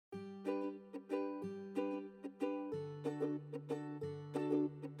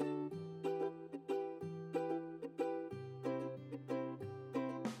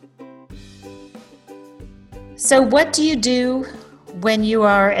So what do you do when you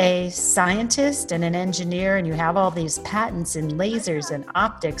are a scientist and an engineer and you have all these patents in lasers and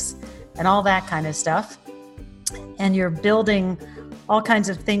optics and all that kind of stuff, and you're building all kinds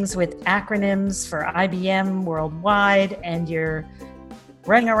of things with acronyms for IBM worldwide, and you're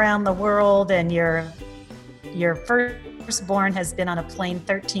running around the world, and your firstborn has been on a plane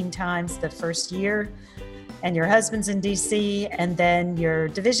 13 times the first year, and your husband's in DC, and then your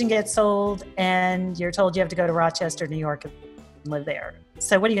division gets sold and you're told you have to go to Rochester, New York and live there.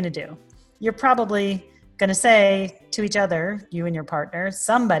 So what are you going to do? You're probably going to say to each other, you and your partner,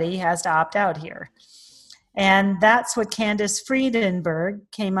 somebody has to opt out here. And that's what Candace Friedenberg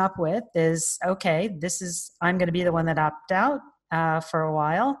came up with is, okay, I'm going to be the one that opt out for a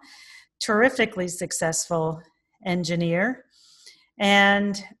while. Terrifically successful engineer.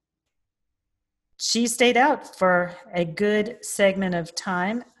 And she stayed out for a good segment of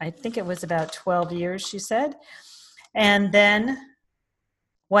time. I think it was about 12 years, she said. And then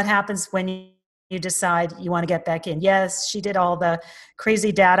what happens when you decide you want to get back in? Yes, she did all the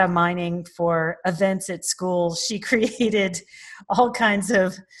crazy data mining for events at school. She created all kinds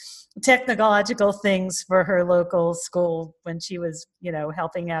of technological things for her local school when she was,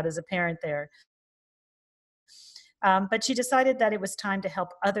 helping out as a parent there. But she decided that it was time to help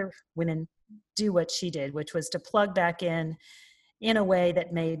other women do what she did, which was to plug back in a way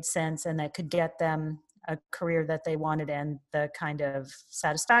that made sense and that could get them a career that they wanted and the kind of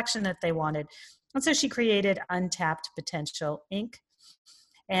satisfaction that they wanted. And so she created Untapped Potential Inc.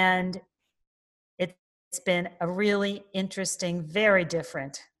 And it's been a really interesting, very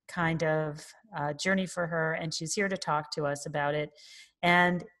different kind of journey for her. And she's here to talk to us about it.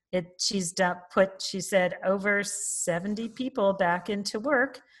 And she's put, she said, over 70 people back into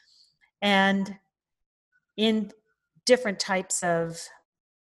work and in different types of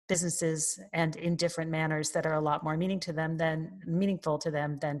businesses and in different manners that are a lot more meaningful to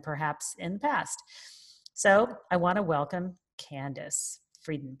them than perhaps in the past. So I want to welcome Candace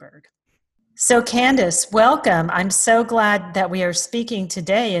Friedenberg. So Candace, welcome. I'm so glad that we are speaking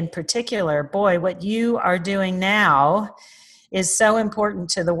today in particular. Boy, what you are doing now is so important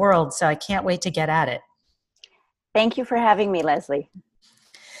to the world, so I can't wait to get at it. Thank you for having me, Leslie.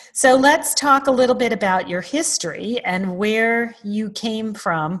 So let's talk a little bit about your history and where you came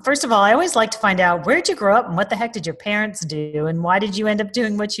from. First of all, I always like to find out, where did you grow up and what the heck did your parents do and why did you end up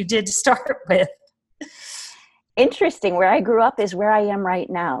doing what you did to start with? Interesting. Where I grew up is where I am right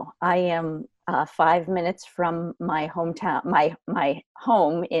now. I am 5 minutes from my hometown, my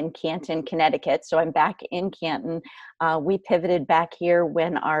home in Canton, Connecticut. So I'm back in Canton. We pivoted back here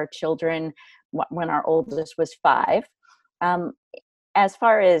when our oldest was 5. As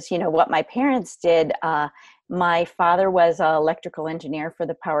far as, what my parents did, my father was an electrical engineer for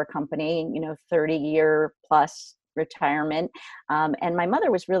the power company, 30-year plus retirement. And my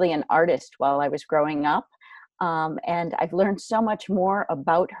mother was really an artist while I was growing up. And I've learned so much more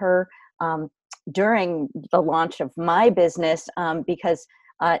about her during the launch of my business because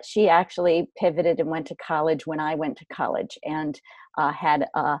she actually pivoted and went to college when I went to college and had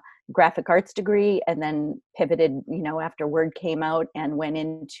a graphic arts degree and then pivoted, after Word came out and went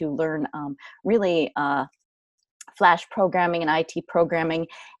in to learn really Flash programming and IT programming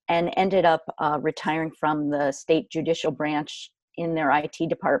and ended up retiring from the state judicial branch in their IT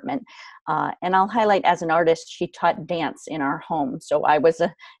department. And I'll highlight, as an artist, she taught dance in our home. So I was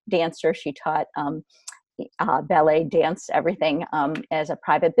a dancer. She taught ballet, dance, everything as a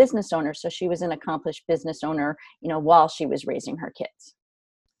private business owner. So she was an accomplished business owner, while she was raising her kids.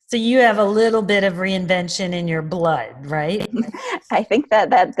 So you have a little bit of reinvention in your blood, right? I think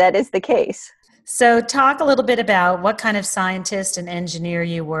that is the case. So talk a little bit about what kind of scientist and engineer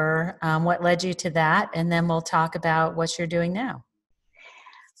you were, what led you to that, and then we'll talk about what you're doing now.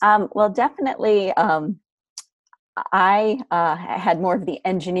 Well, definitely, I had more of the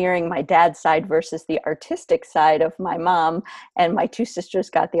engineering, my dad's side, versus the artistic side of my mom, and my 2 sisters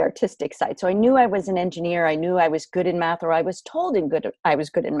got the artistic side. So I knew I was an engineer. I knew I was good in math, or I was told I was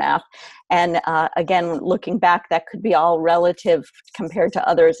good in math. And again, looking back, that could be all relative compared to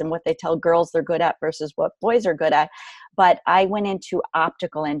others and what they tell girls they're good at versus what boys are good at. But I went into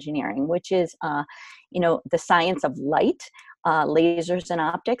optical engineering, which is, the science of light. Lasers and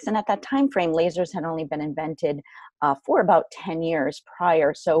optics. And at that time frame, lasers had only been invented for about 10 years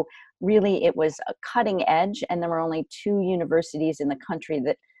prior. So really it was a cutting edge. And there were only 2 universities in the country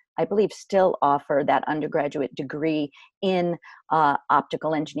that I believe still offer that undergraduate degree in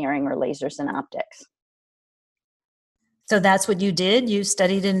optical engineering or lasers and optics. So that's what you did? You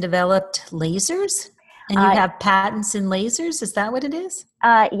studied and developed lasers? And you have patents in lasers? Is that what it is?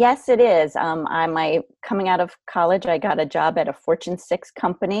 Yes, it is. Coming out of college, I got a job at a Fortune 6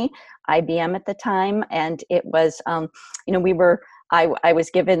 company, IBM at the time, and it was, we were. I was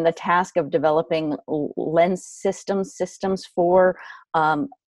given the task of developing lens systems for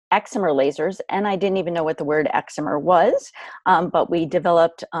excimer lasers, and I didn't even know what the word excimer was, but we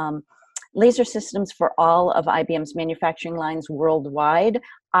developed laser systems for all of IBM's manufacturing lines worldwide.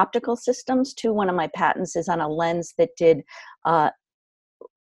 Optical systems too. One of my patents is on a lens that did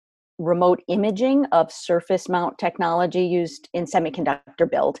remote imaging of surface mount technology used in semiconductor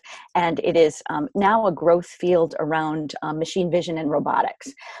build. And it is now a growth field around machine vision and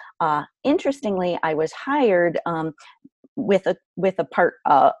robotics. Interestingly, I was hired with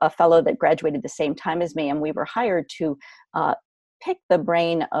a fellow that graduated the same time as me, and we were hired to pick the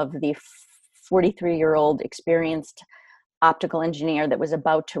brain of the 43-year-old experienced optical engineer that was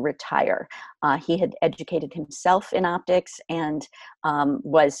about to retire. He had educated himself in optics and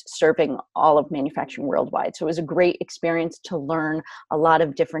was serving all of manufacturing worldwide. So it was a great experience to learn a lot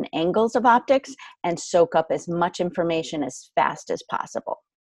of different angles of optics and soak up as much information as fast as possible.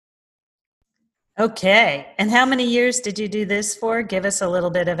 Okay. And how many years did you do this for? Give us a little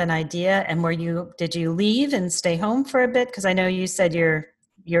bit of an idea. And did you leave and stay home for a bit? Because I know you said you're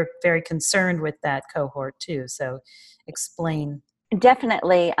very concerned with that cohort too. So explain.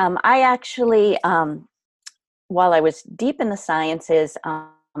 Definitely. I actually, while I was deep in the sciences,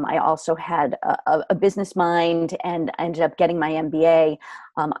 I also had a business mind, and I ended up getting my MBA.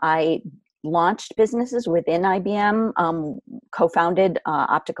 I launched businesses within IBM, co-founded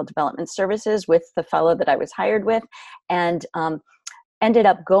Optical Development Services with the fellow that I was hired with, and ended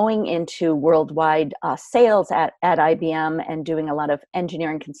up going into worldwide sales at IBM and doing a lot of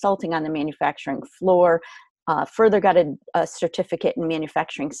engineering consulting on the manufacturing floor. Further got a certificate in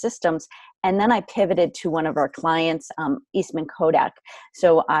manufacturing systems, and then I pivoted to one of our clients, Eastman Kodak.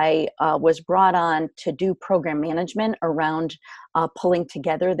 So I was brought on to do program management around pulling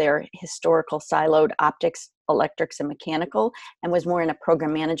together their historical siloed optics, electrics, and mechanical, and was more in a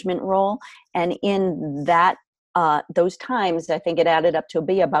program management role. And in those times, I think it added up to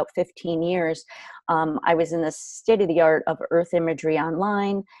be about 15 years. I was in the state of the art of Earth imagery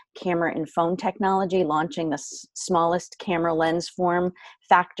online, camera and phone technology, launching the smallest camera lens form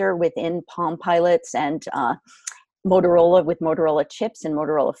factor within Palm Pilots and Motorola with Motorola chips and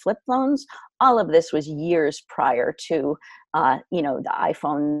Motorola flip phones. All of this was years prior to, the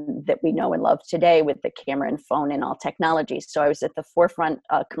iPhone that we know and love today with the camera and phone and all technologies. So I was at the forefront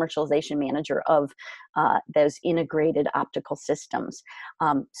commercialization manager of those integrated optical systems.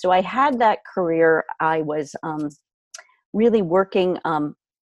 So I had that career. I was really working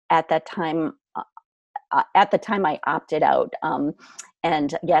at that time. At the time I opted out.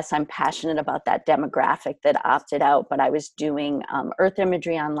 And yes, I'm passionate about that demographic that opted out, but I was doing Earth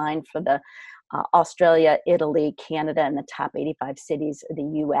imagery online for the Australia, Italy, Canada, and the top 85 cities of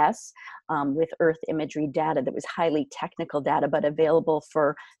the US with Earth imagery data that was highly technical data, but available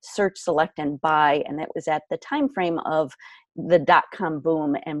for search, select, and buy. And it was at the time frame of the dot-com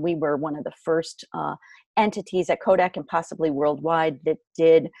boom, and we were one of the first entities at Kodak and possibly worldwide that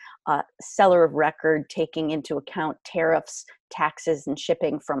did seller of record, taking into account tariffs, taxes, and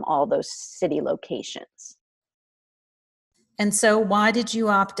shipping from all those city locations. And so why did you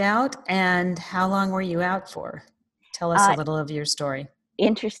opt out, and how long were you out for? Tell us a little of your story.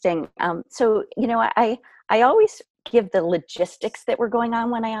 Interesting. So, I always give the logistics that were going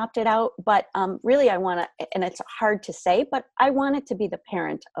on when I opted out, but really I want to, and it's hard to say, but I wanted to be the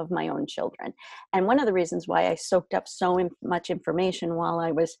parent of my own children. And one of the reasons why I soaked up so much information while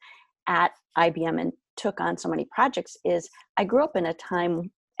I was at IBM and took on so many projects is I grew up in a time,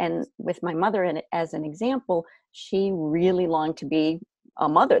 and with my mother in it as an example, she really longed to be a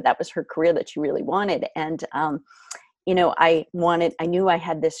mother. That was her career that she really wanted. And, I knew I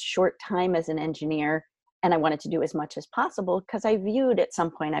had this short time as an engineer, and I wanted to do as much as possible because I viewed at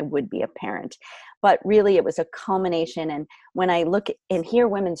some point I would be a parent. But really it was a culmination. And when I look and hear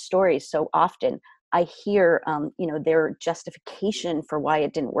women's stories so often, I hear, their justification for why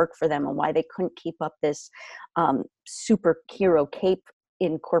it didn't work for them and why they couldn't keep up this superhero cape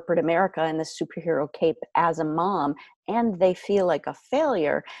in corporate America and the superhero cape as a mom, and they feel like a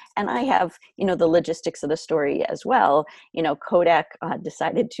failure. And I have, the logistics of the story as well. Kodak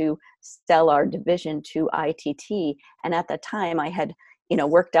decided to sell our division to ITT. And at the time I had,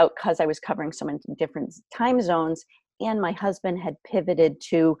 worked out because I was covering so many different time zones, and my husband had pivoted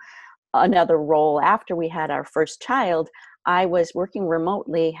to another role after we had our first child. I was working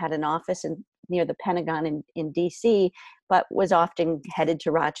remotely, had an office near the Pentagon in DC, but was often headed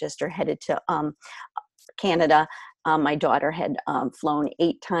to Rochester, headed to Canada. My daughter had flown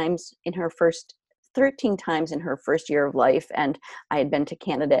 13 times in her first year of life. And I had been to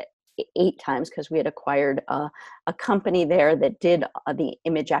Canada 8 times because we had acquired a company there that did the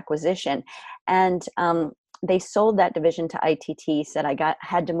image acquisition. And they sold that division to ITT, said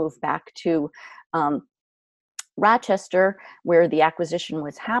had to move back to Rochester where the acquisition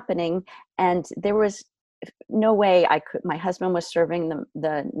was happening. And there was no way I could. My husband was serving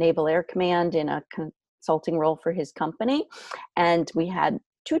the Naval Air Command in a consulting role for his company, and we had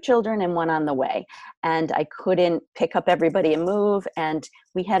 2 children and one on the way, and I couldn't pick up everybody and move. And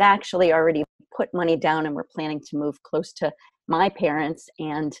we had actually already put money down and were planning to move close to my parents,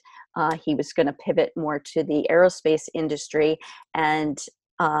 and he was going to pivot more to the aerospace industry. And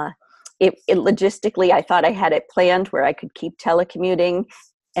it logistically, I thought I had it planned where I could keep telecommuting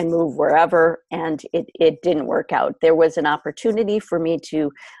and move wherever, and it didn't work out. There was an opportunity for me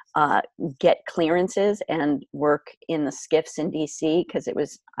to get clearances and work in the SCIFs in DC, because it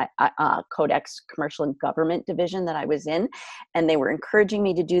was Codex Commercial and Government Division that I was in, and they were encouraging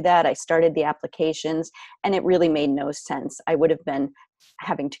me to do that. I started the applications, and it really made no sense. I would have been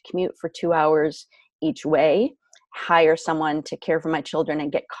having to commute for 2 hours each way, hire someone to care for my children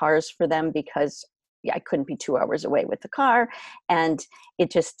and get cars for them, because I couldn't be 2 hours away with the car. And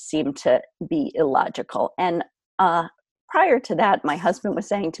it just seemed to be illogical. And prior to that, my husband was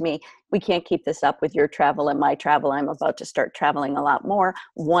saying to me, we can't keep this up with your travel and my travel. I'm about to start traveling a lot more.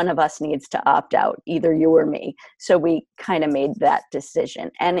 One of us needs to opt out, either you or me. So we kind of made that decision.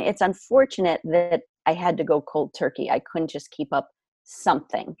 And it's unfortunate that I had to go cold turkey. I couldn't just keep up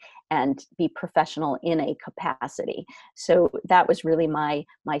something and be professional in a capacity. So that was really my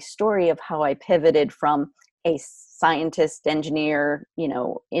story of how I pivoted from a scientist, engineer,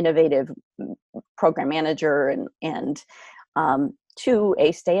 innovative program manager, and to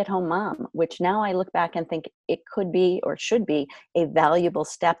a stay-at-home mom, which now I look back and think it could be or should be a valuable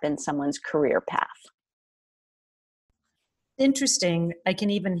step in someone's career path. Interesting. I can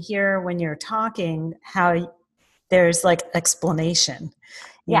even hear when you're talking how there's like explanation,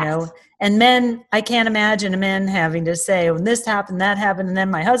 Yes. and men, I can't imagine a man having to say, when this happened, that happened, and then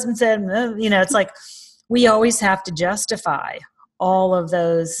my husband said, it's like we always have to justify all of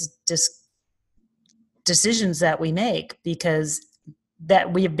those decisions that we make, because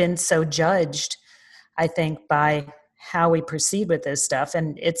that we have been so judged, I think, by how we proceed with this stuff.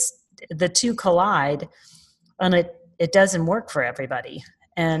 And it's the two collide, and it doesn't work for everybody.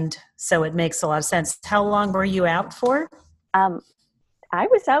 And so it makes a lot of sense. How long were you out for? I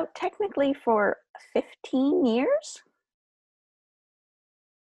was out technically for 15 years.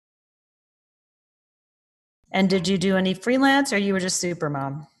 And did you do any freelance, or you were just super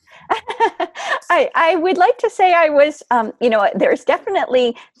mom? I would like to say I was, there's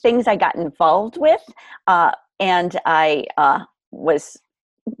definitely things I got involved with. And I was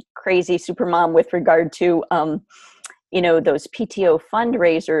crazy super mom with regard to, those PTO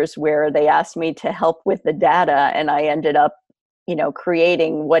fundraisers where they asked me to help with the data, and I ended up,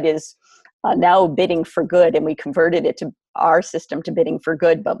 creating what is now Bidding for Good, and we converted it to our system to Bidding for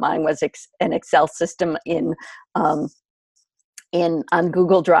Good, but mine was an Excel system on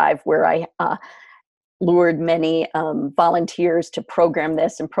Google Drive, where I lured many volunteers to program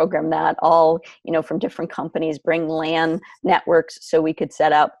this and program that, all from different companies, bring LAN networks so we could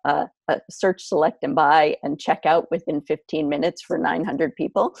set up a search, select, and buy and check out within 15 minutes for 900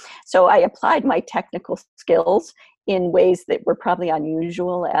 people. So I applied my technical skills in ways that were probably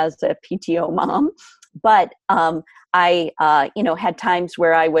unusual as a PTO mom. But I had times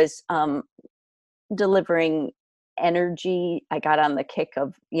where I was delivering energy. I got on the kick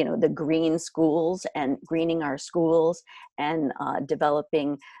of, the green schools and greening our schools, and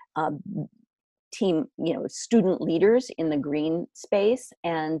developing team, student leaders in the green space.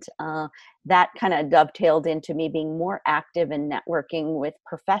 And that kind of dovetailed into me being more active in networking with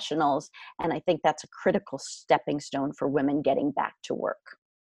professionals. And I think that's a critical stepping stone for women getting back to work.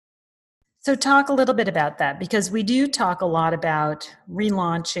 So talk a little bit about that, because we do talk a lot about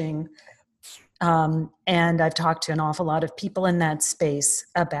relaunching. And I've talked to an awful lot of people in that space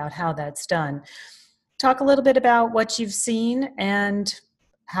about how that's done. Talk a little bit about what you've seen and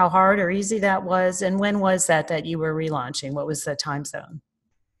how hard or easy that was, and when was that you were relaunching? What was the time zone?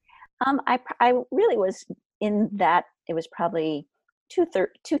 I really was in that. It was probably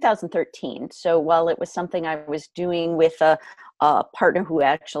 2013. So while it was something I was doing with a partner who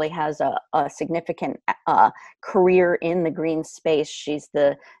actually has a significant career in the green space, she's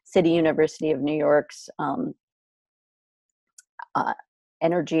the City University of New York's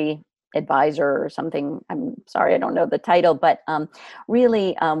energy advisor or something. I'm sorry, I don't know the title, but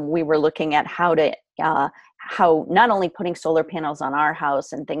really we were looking at how to how not only putting solar panels on our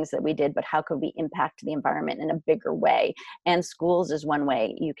house and things that we did, but how could we impact the environment in a bigger way? And schools is one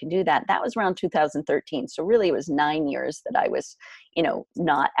way you can do that. That was around 2013. So really it was 9 years that I was,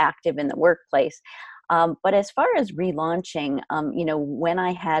 not active in the workplace. But as far as relaunching, when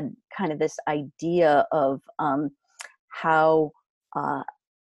I had kind of this idea of how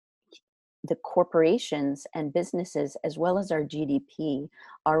the corporations and businesses, as well as our GDP,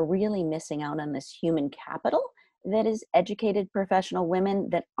 are really missing out on this human capital that is educated professional women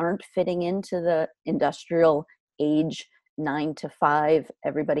that aren't fitting into the industrial age 9 to 5.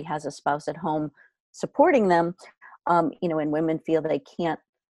 Everybody has a spouse at home supporting them, and women feel they can't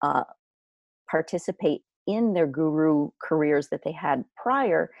participate in their guru careers that they had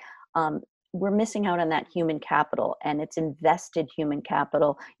prior. We're missing out on that human capital, and it's invested human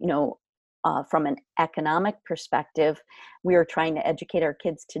capital. From an economic perspective, we are trying to educate our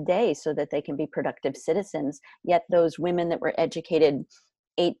kids today so that they can be productive citizens. Yet those women that were educated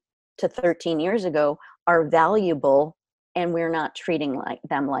 8 to 13 years ago are valuable, and we're not treating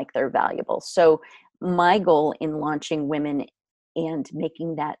them like they're valuable. So my goal in launching Women and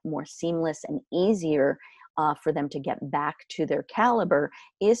making that more seamless and easier for them to get back to their caliber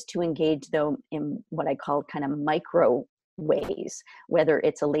is to engage them in what I call kind of micro ways, whether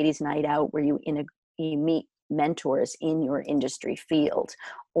it's a ladies' night out where you meet mentors in your industry field,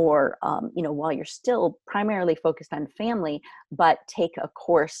 or while you're still primarily focused on family, but take a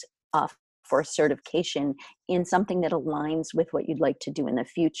course for certification in something that aligns with what you'd like to do in the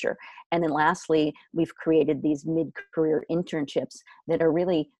future. And then lastly, we've created these mid-career internships that are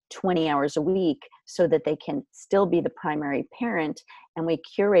really 20 hours a week so that they can still be the primary parent, and we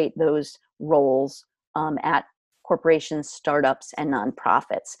curate those roles at corporations, startups, and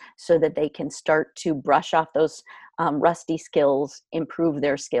nonprofits so that they can start to brush off those rusty skills, improve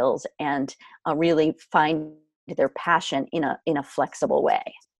their skills, and really find their passion in a flexible way.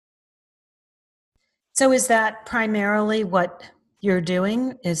 So is that primarily what you're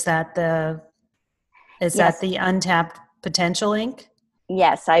doing? Is that the Untapped Potential Inc.?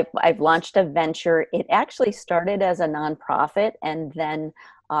 Yes, I've launched a venture. It actually started as a nonprofit, and then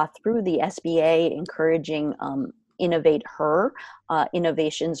through the SBA encouraging Innovate Her,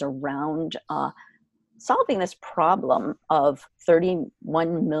 innovations around solving this problem of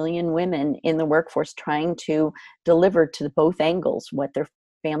 31 million women in the workforce trying to deliver to both angles, what their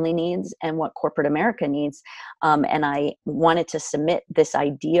family needs and what corporate America needs. And I wanted to submit this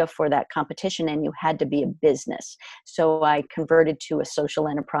idea for that competition, and you had to be a business. So I converted to a social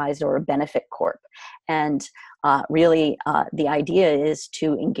enterprise or a benefit corp. And really, the idea is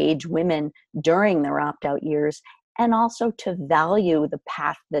to engage women during their opt-out years, and also to value the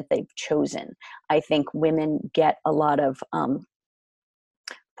path that they've chosen. I think women get a lot of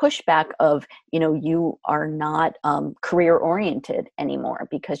pushback of, you are not career oriented anymore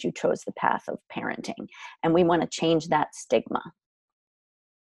because you chose the path of parenting. And we want to change that stigma.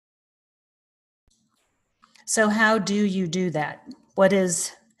 So how do you do that?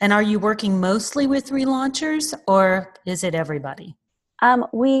 And are you working mostly with relaunchers, or is it everybody?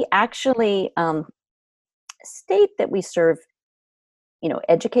 We actually state that we serve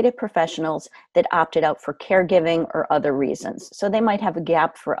educated professionals that opted out for caregiving or other reasons. So they might have a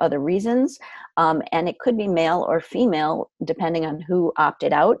gap for other reasons, and it could be male or female, depending on who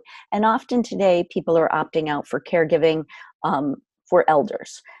opted out. And often today, people are opting out for caregiving for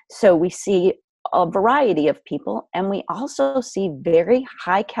elders. So we see a variety of people, and we also see very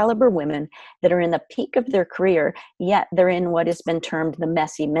high caliber women that are in the peak of their career, yet they're in what has been termed the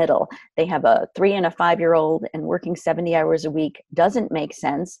messy middle. They have a 3 and a 5-year-old, and working 70 hours a week doesn't make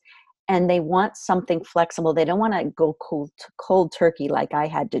sense, and they want something flexible. They don't want to go cold turkey like I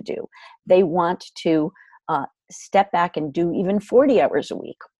had to do. They want to step back and do even 40 hours a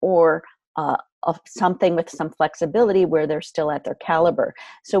week, or of something with some flexibility where they're still at their caliber.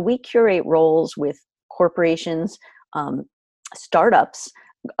 So we curate roles with corporations, startups.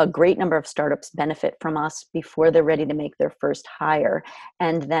 A great number of startups benefit from us before they're ready to make their first hire,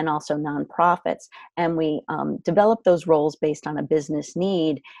 and then also nonprofits. And we develop those roles based on a business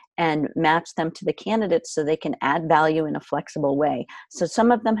need and match them to the candidates so they can add value in a flexible way. So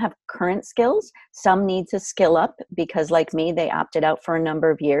some of them have current skills, some need to skill up because, like me, they opted out for a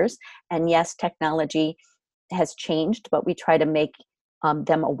number of years. And yes, technology has changed, but we try to make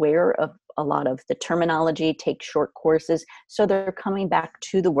them aware of a lot of the terminology, take short courses, so they're coming back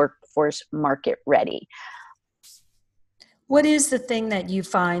to the workforce market ready. What is the thing that you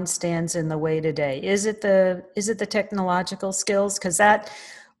find stands in the way today? Is it the technological skills? Because that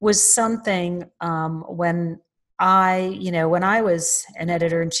was something when when I was an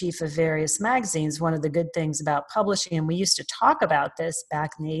editor-in-chief of various magazines, one of the good things about publishing, and we used to talk about this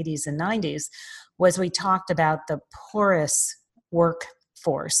back in the 80s and 90s, was we talked about the porous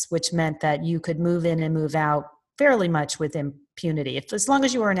workforce, which meant that you could move in and move out fairly much with impunity. As long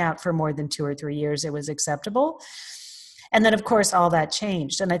as you weren't out for more than 2 or 3 years, it was acceptable. And then, of course, all that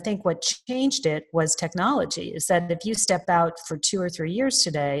changed. And I think what changed it was technology, is that if you step out for 2 or 3 years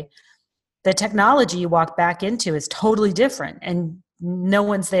today, the technology you walk back into is totally different, and no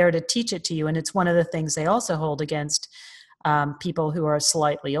one's there to teach it to you. And it's one of the things they also hold against people who are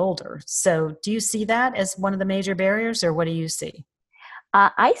slightly older. So do you see that as one of the major barriers, or what do you see?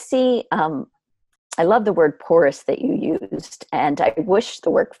 I see, I love the word porous that you used, and I wish the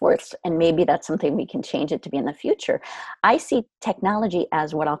workforce, and maybe that's something we can change it to be in the future. I see technology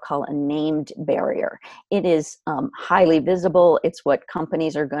as what I'll call a named barrier. It is highly visible. It's what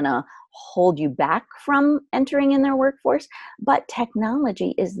companies are going to hold you back from entering in their workforce. But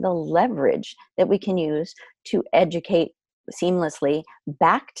technology is the leverage that we can use to educate seamlessly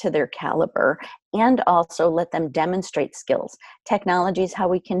back to their caliber and also let them demonstrate skills. Technology is how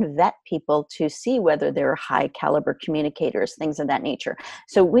we can vet people to see whether they're high caliber communicators, things of that nature.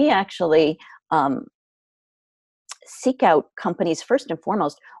 So we actually seek out companies first and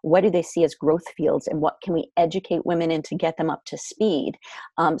foremost. What do they see as growth fields, and what can we educate women in to get them up to speed?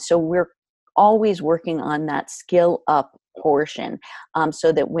 So we're always working on that skill up portion,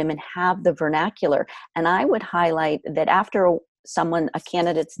 so that women have the vernacular. And I would highlight that after a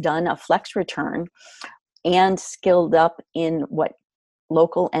candidate's done a flex return and skilled up in what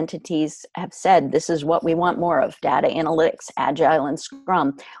local entities have said, this is what we want more of: data analytics, agile, and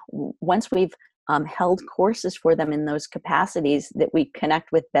scrum. Once we've held courses for them in those capacities that we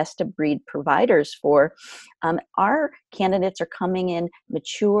connect with best of breed providers for, our candidates are coming in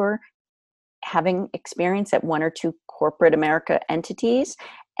mature, having experience at one or two corporate America entities,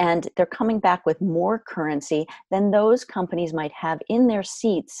 and they're coming back with more currency than those companies might have in their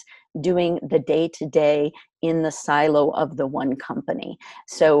seats doing the day-to-day in the silo of the one company.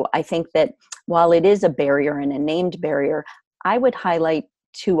 So I think that while it is a barrier and a named barrier, I would highlight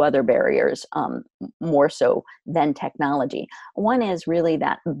two other barriers more so than technology. One is really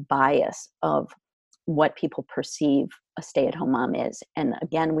that bias of what people perceive a stay-at-home mom is. And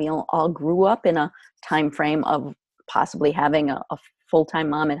again, we all grew up in a time frame of possibly having a full-time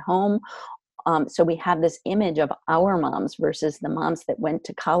mom at home. So we have this image of our moms versus the moms that went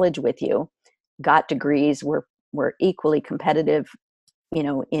to college with you, got degrees, were equally competitive,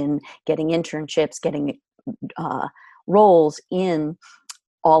 in getting internships, getting roles in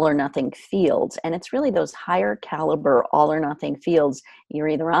all or nothing fields. And it's really those higher caliber all or nothing fields. You're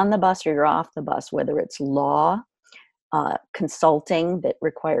either on the bus or you're off the bus, whether it's law, consulting that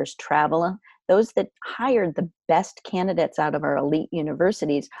requires travel. Those that hired the best candidates out of our elite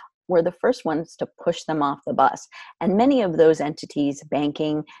universities were the first ones to push them off the bus. And many of those entities,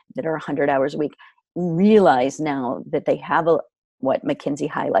 banking, that are 100 hours a week, realize now that they have what McKinsey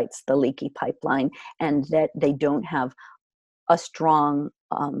highlights, the leaky pipeline, and that they don't have a strong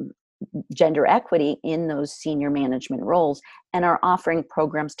gender equity in those senior management roles, and are offering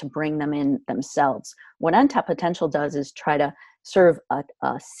programs to bring them in themselves. What Untapped Potential does is try to serve a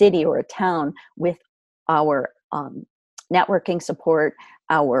city or a town with our networking support,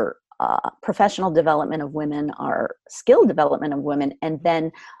 our professional development of women, our skill development of women, and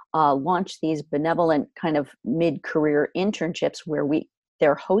then launch these benevolent kind of mid-career internships where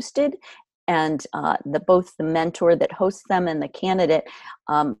they're hosted, and both the mentor that hosts them and the candidate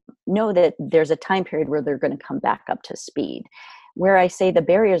know that there's a time period where they're going to come back up to speed. Where I say the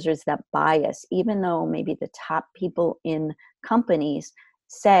barriers is that bias, even though maybe the top people in companies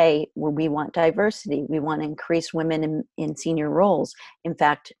say, well, we want diversity, we want to increase women in senior roles. In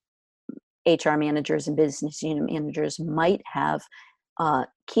fact, HR managers and business unit managers might have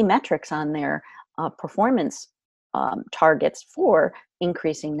key metrics on their performance targets for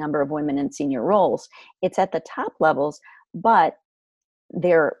increasing number of women in senior roles. It's at the top levels, but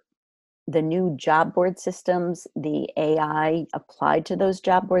the new job board systems, the AI applied to those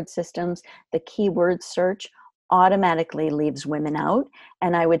job board systems, the keyword search automatically leaves women out.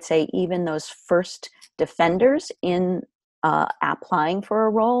 And I would say even those first defenders in applying for a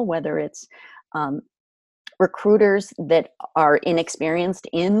role, whether it's recruiters that are inexperienced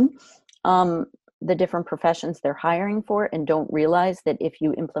in the different professions they're hiring for and don't realize that if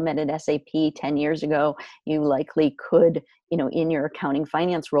you implemented SAP 10 years ago, you likely could, in your accounting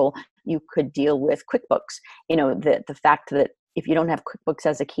finance role, you could deal with QuickBooks. The fact that if you don't have QuickBooks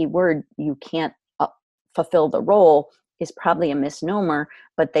as a keyword, you can't fulfill the role is probably a misnomer,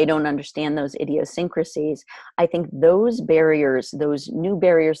 but they don't understand those idiosyncrasies. I think those barriers, those new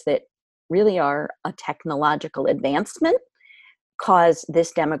barriers that really are a technological advancement, cause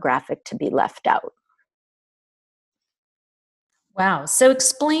this demographic to be left out. Wow. So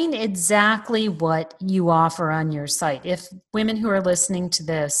explain exactly what you offer on your site. If women who are listening to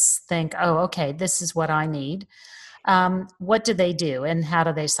this think, oh, okay, this is what I need, what do they do and how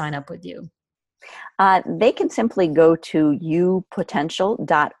do they sign up with you? They can simply go to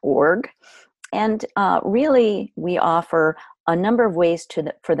upotential.org. And really, we offer a number of ways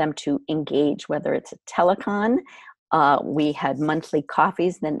for them to engage, whether it's a telecon. We had monthly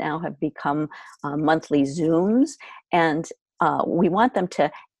coffees that now have become monthly Zooms. And we want them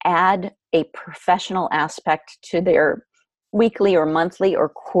to add a professional aspect to their weekly or monthly or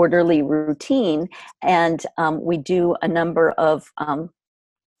quarterly routine. And we do a number of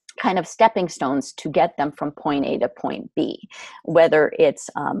kind of stepping stones to get them from point A to point B, whether it's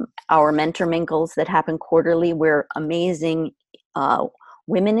our mentor mingles that happen quarterly, where amazing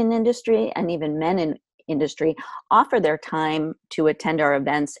women in industry and even men in industry offer their time to attend our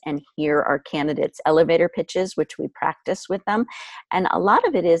events and hear our candidates' elevator pitches, which we practice with them. And a lot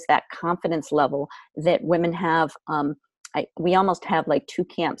of it is that confidence level that women have. We almost have like two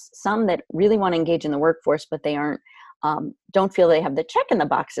camps, some that really want to engage in the workforce, but they don't feel they have the check in the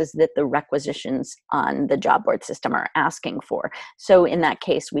boxes that the requisitions on the job board system are asking for. So in that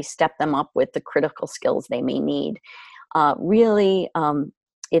case, we step them up with the critical skills they may need. Really,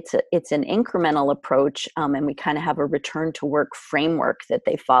 it's an incremental approach, and we kind of have a return to work framework that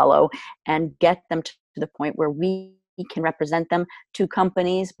they follow and get them to the point where we can represent them to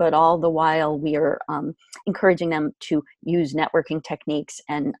companies, but all the while we are encouraging them to use networking techniques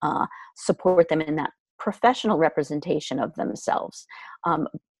and support them in that professional representation of themselves.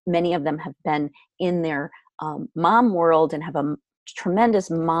 Many of them have been in their mom world and have a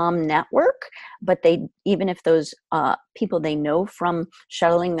tremendous mom network, but they, even if those people they know from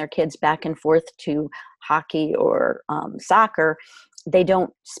shuttling their kids back and forth to hockey or soccer, they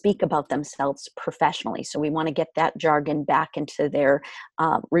don't speak about themselves professionally. So we want to get that jargon back into their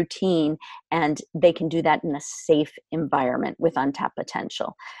routine, and they can do that in a safe environment with Untapped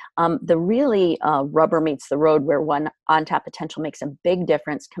Potential. The really rubber meets the road where one Untapped Potential makes a big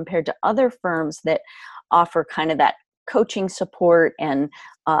difference compared to other firms that offer kind of that coaching support and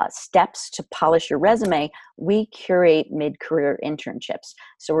steps to polish your resume. We curate mid-career internships.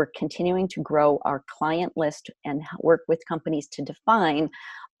 So we're continuing to grow our client list and work with companies to define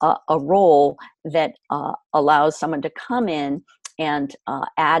a role that allows someone to come in and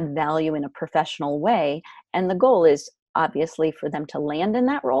add value in a professional way. And the goal is obviously for them to land in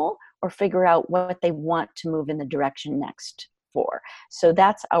that role or figure out what they want to move in the direction next for. So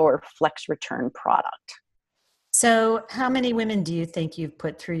that's our Flex Return product. So, how many women do you think you've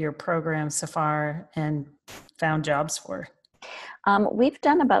put through your program so far and found jobs for? We've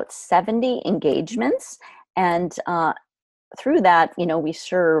done about 70 engagements, and through that, we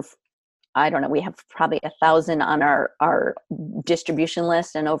serve, I don't know, we have probably 1,000 on our distribution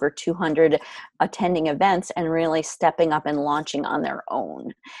list and over 200 attending events and really stepping up and launching on their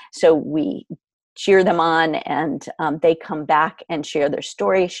own. So we cheer them on, and they come back and share their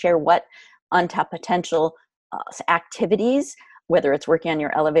story, share what Untapped Potential activities, whether it's working on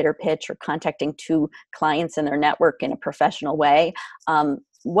your elevator pitch or contacting two clients in their network in a professional way,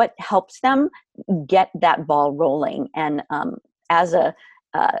 what helps them get that ball rolling. And as a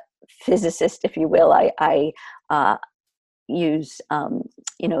physicist, if you will, I use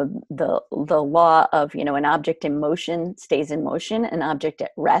the law of an object in motion stays in motion, an object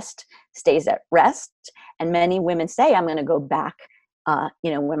at rest stays at rest. And many women say, I'm going to go back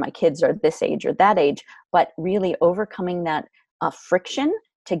when my kids are this age or that age, but really overcoming that friction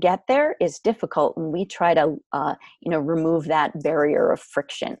to get there is difficult. And we try to, remove that barrier of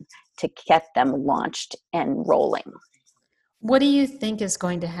friction to get them launched and rolling. What do you think is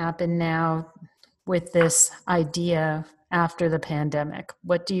going to happen now with this idea after the pandemic?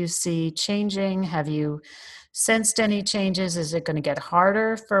 What do you see changing? Have you sensed any changes? Is it going to get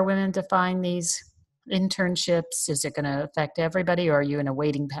harder for women to find these internships? Is it going to affect everybody, or are you in a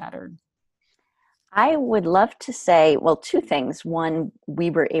waiting pattern? I would love to say, well, two things. One, we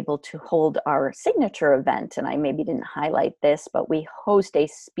were able to hold our signature event, and I maybe didn't highlight this, but we host a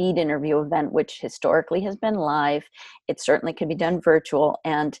speed interview event, which historically has been live. It certainly could be done virtual,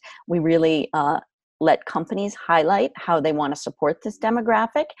 and we really let companies highlight how they want to support this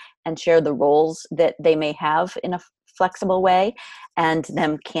demographic and share the roles that they may have in a flexible way. And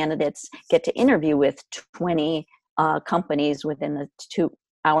then candidates get to interview with 20 companies within the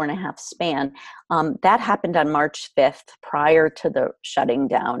hour and a half span. That happened on March 5th, prior to the shutting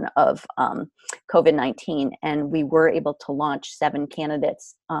down of COVID-19. And we were able to launch 7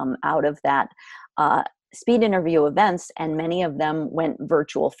 candidates out of that speed interview events, and many of them went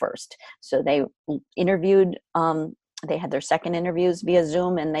virtual first. So they interviewed, they had their second interviews via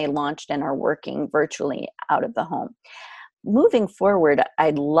Zoom, and they launched and are working virtually out of the home. Moving forward,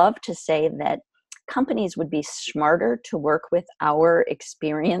 I'd love to say that companies would be smarter to work with our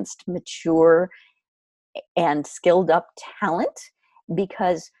experienced, mature, and skilled up talent,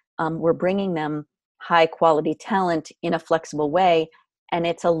 because we're bringing them high quality talent in a flexible way, and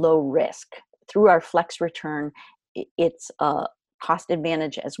it's a low risk. Through our flex return, it's a cost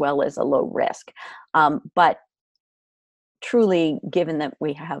advantage as well as a low risk. But truly, given that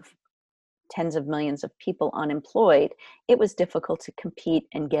we have tens of millions of people unemployed, it was difficult to compete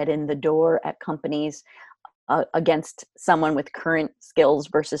and get in the door at companies against someone with current skills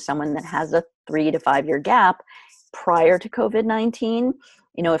versus someone that has a 3 to 5 year gap prior to COVID-19.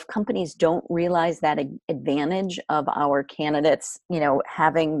 If companies don't realize that advantage of our candidates,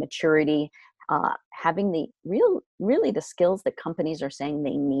 having maturity, having the really the skills that companies are saying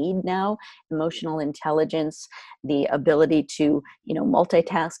they need now, emotional intelligence, the ability to,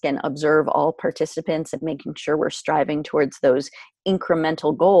 multitask and observe all participants, and making sure we're striving towards those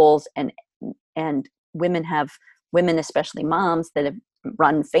incremental goals. And women, especially moms that have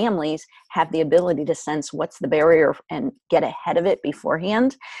run families, have the ability to sense what's the barrier and get ahead of it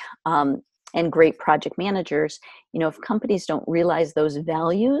beforehand. And great project managers, if companies don't realize those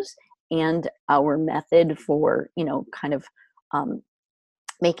values and our method for, kind of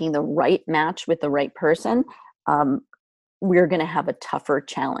making the right match with the right person, we're going to have a tougher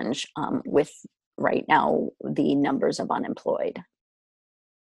challenge with right now the numbers of unemployed.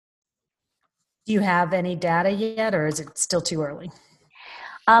 Do you have any data yet, or is it still too early?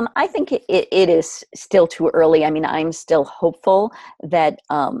 I think it is still too early. I mean, I'm still hopeful that,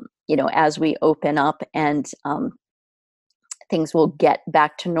 as we open up and things will get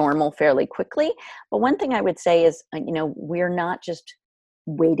back to normal fairly quickly. But one thing I would say is, we're not just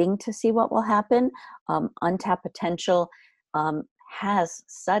waiting to see what will happen. Untapped Potential has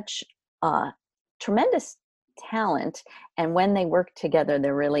such tremendous talent. And when they work together,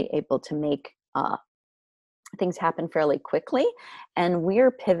 they're really able to make things happen fairly quickly. And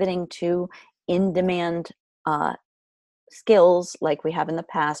we're pivoting to in-demand skills like we have in the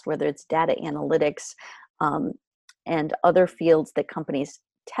past, whether it's data analytics and other fields that companies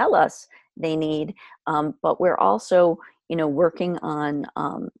tell us they need. But we're also, working on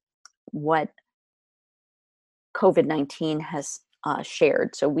what COVID-19 has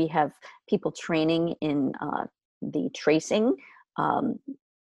shared. So we have people training in the tracing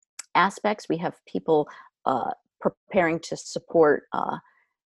aspects. We have people preparing to support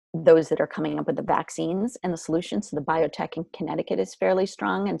those that are coming up with the vaccines and the solutions. So the biotech in Connecticut is fairly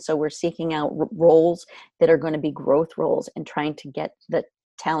strong. And so we're seeking out roles that are going to be growth roles and trying to get the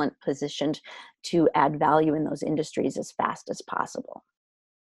talent positioned to add value in those industries as fast as possible.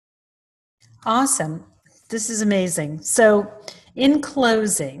 Awesome. This is amazing. So in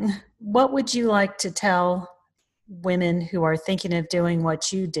closing, what would you like to tell women who are thinking of doing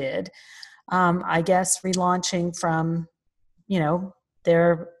what you did? I guess relaunching from,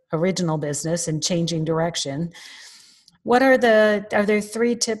 their original business and changing direction. Are there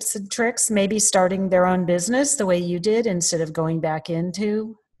 3 tips and tricks? Maybe starting their own business the way you did instead of going back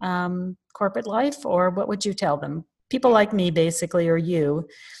into corporate life? Or what would you tell them? People like me, basically, or you,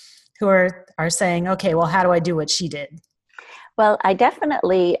 who are saying, okay, well, how do I do what she did? Well, I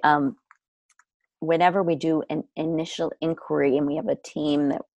definitely, whenever we do an initial inquiry, and we have a team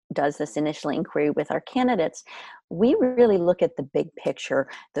that does this initial inquiry with our candidates, we really look at the big picture,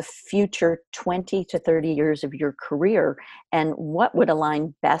 the future 20 to 30 years of your career, and what would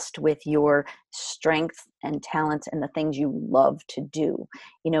align best with your strengths and talents and the things you love to do.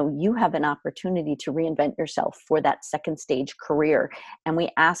 You have an opportunity to reinvent yourself for that second stage career. And we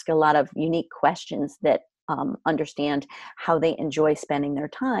ask a lot of unique questions that understand how they enjoy spending their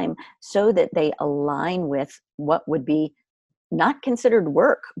time, so that they align with what would be not considered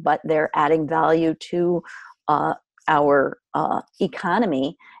work, but they're adding value to our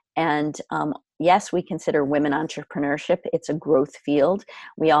economy. And yes, we consider women entrepreneurship. It's a growth field.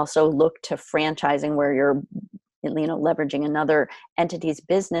 We also look to franchising, where you're leveraging another entity's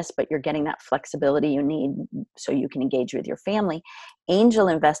business, but you're getting that flexibility you need so you can engage with your family. Angel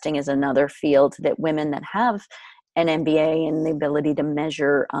investing is another field that women that have an MBA and the ability to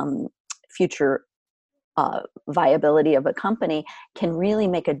measure future viability of a company can really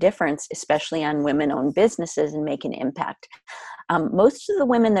make a difference, especially on women-owned businesses, and make an impact. Most of the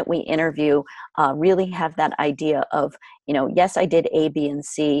women that we interview really have that idea of, yes, I did A, B, and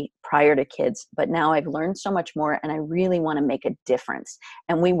C prior to kids, but now I've learned so much more and I really want to make a difference.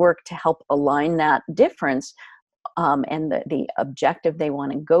 And we work to help align that difference and the objective they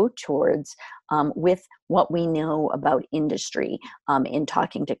want to go towards with what we know about industry in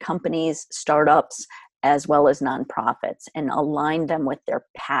talking to companies, startups, as well as nonprofits, and align them with their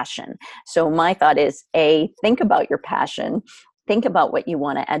passion. So my thought is, A, think about your passion. Think about what you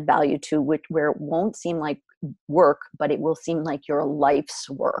want to add value to, where it won't seem like work, but it will seem like your life's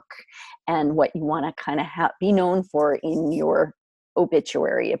work, and what you want to kind of be known for in your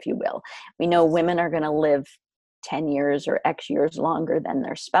obituary, if you will. We know women are going to live 10 years or X years longer than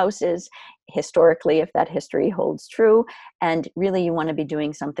their spouses, historically, if that history holds true. And really, you want to be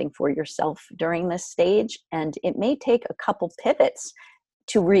doing something for yourself during this stage. And it may take a couple pivots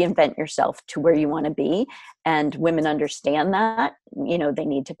to reinvent yourself to where you want to be. And women understand that, they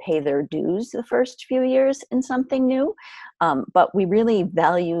need to pay their dues the first few years in something new. But we really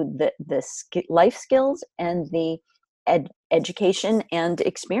value the life skills and the education and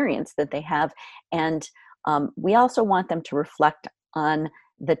experience that they have. And we also want them to reflect on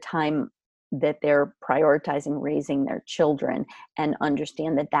the time that they're prioritizing raising their children, and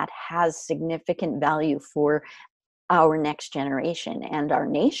understand that that has significant value for our next generation and our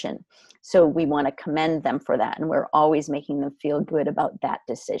nation. So we want to commend them for that. And we're always making them feel good about that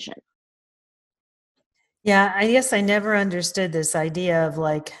decision. Yeah, I guess I never understood this idea of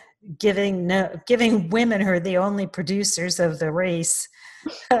like giving women, who are the only producers of the race,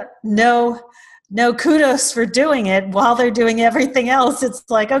 no kudos for doing it while they're doing everything else. It's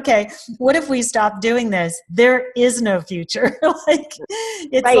like, okay, what if we stop doing this? There is no future. Right.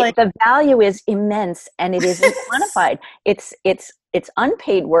 The value is immense, and it isn't quantified. It's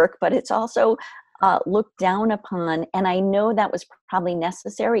unpaid work, but it's also looked down upon. And I know that was probably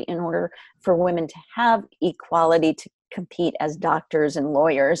necessary in order for women to have equality to compete as doctors and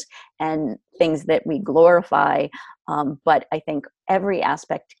lawyers and things that we glorify. But I think every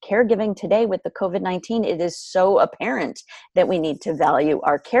aspect, caregiving today with the COVID-19, it is so apparent that we need to value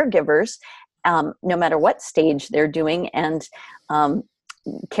our caregivers, no matter what stage they're doing, and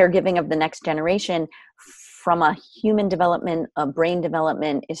caregiving of the next generation from a human development, a brain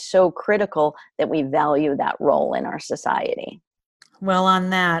development, is so critical that we value that role in our society. Well, on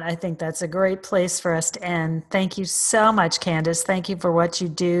that, I think that's a great place for us to end. Thank you so much, Candace. Thank you for what you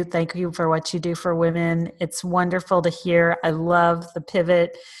do. Thank you for what you do for women. It's wonderful to hear. I love the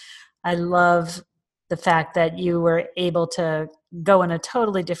pivot. I love the fact that you were able to go in a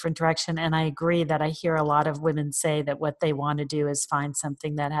totally different direction. And I agree that I hear a lot of women say that what they want to do is find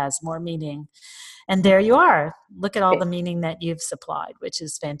something that has more meaning. And there you are. Look at all the meaning that you've supplied, which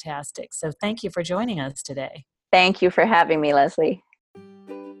is fantastic. So thank you for joining us today. Thank you for having me, Leslie.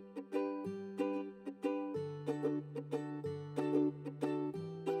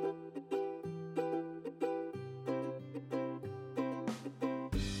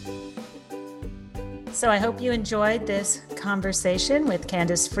 So I hope you enjoyed this conversation with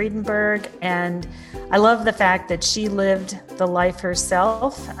Candace Friedenberg, and I love the fact that she lived the life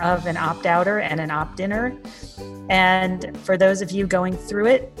herself of an opt-outer and an opt-inner. And for those of you going through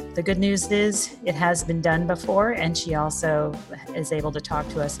it, the good news is it has been done before, and she also is able to talk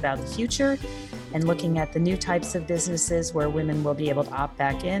to us about the future and looking at the new types of businesses where women will be able to opt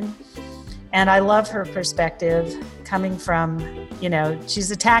back in. And I love her perspective coming from,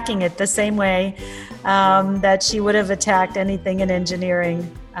 she's attacking it the same way that she would have attacked anything in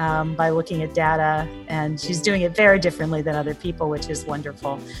engineering by looking at data. And she's doing it very differently than other people, which is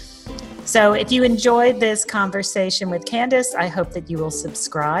wonderful. So if you enjoyed this conversation with Candace, I hope that you will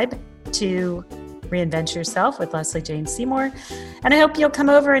subscribe to Reinvent Yourself with Leslie Jane Seymour. And I hope you'll come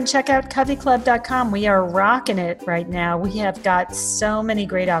over and check out coveyclub.com. We are rocking it right now. We have got so many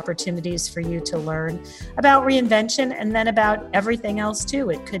great opportunities for you to learn about reinvention and then about everything else too.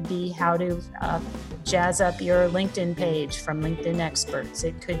 It could be how to jazz up your LinkedIn page from LinkedIn experts.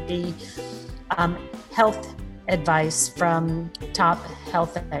 It could be health advice from top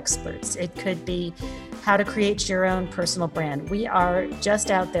health experts. It could be how to create your own personal brand. We are just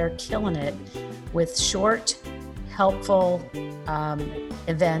out there killing it with short, helpful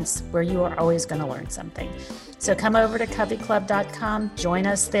events where you are always going to learn something. So come over to coveyclub.com, join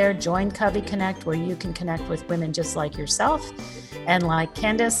us there, join Covey Connect, where you can connect with women just like yourself and like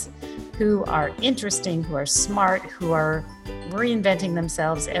Candace, who are interesting, who are smart, who are reinventing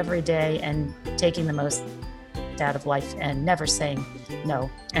themselves every day and taking the most out of life and never saying no,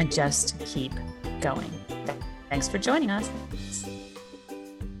 and just keep going. Thanks for joining us.